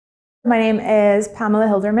My name is Pamela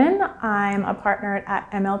Hilderman. I'm a partner at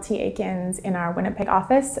MLT Aikins in our Winnipeg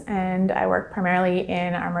office, and I work primarily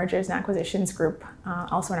in our mergers and acquisitions group,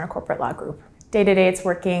 also in our corporate law group. Day-to-day, it's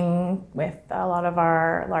working with a lot of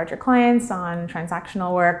our larger clients on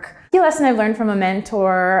transactional work. The lesson I've learned from a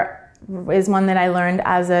mentor is one that I learned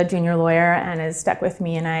as a junior lawyer and has stuck with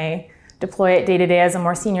me, and I deploy it day-to-day as a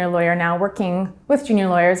more senior lawyer now, working with junior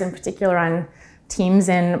lawyers in particular on teams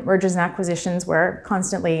in mergers and acquisitions. We're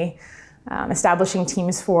constantly establishing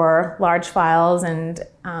teams for large files and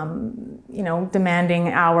demanding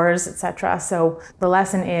hours, etc. So the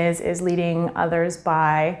lesson is leading others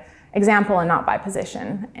by example and not by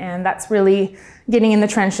position. And that's really getting in the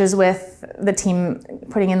trenches with the team,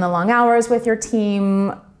 putting in the long hours with your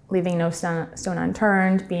team, leaving no stone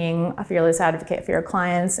unturned, being a fearless advocate for your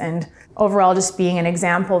clients, and overall just being an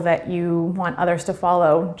example that you want others to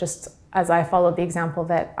follow, just as I followed the example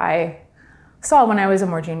that I saw when I was a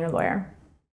more junior lawyer.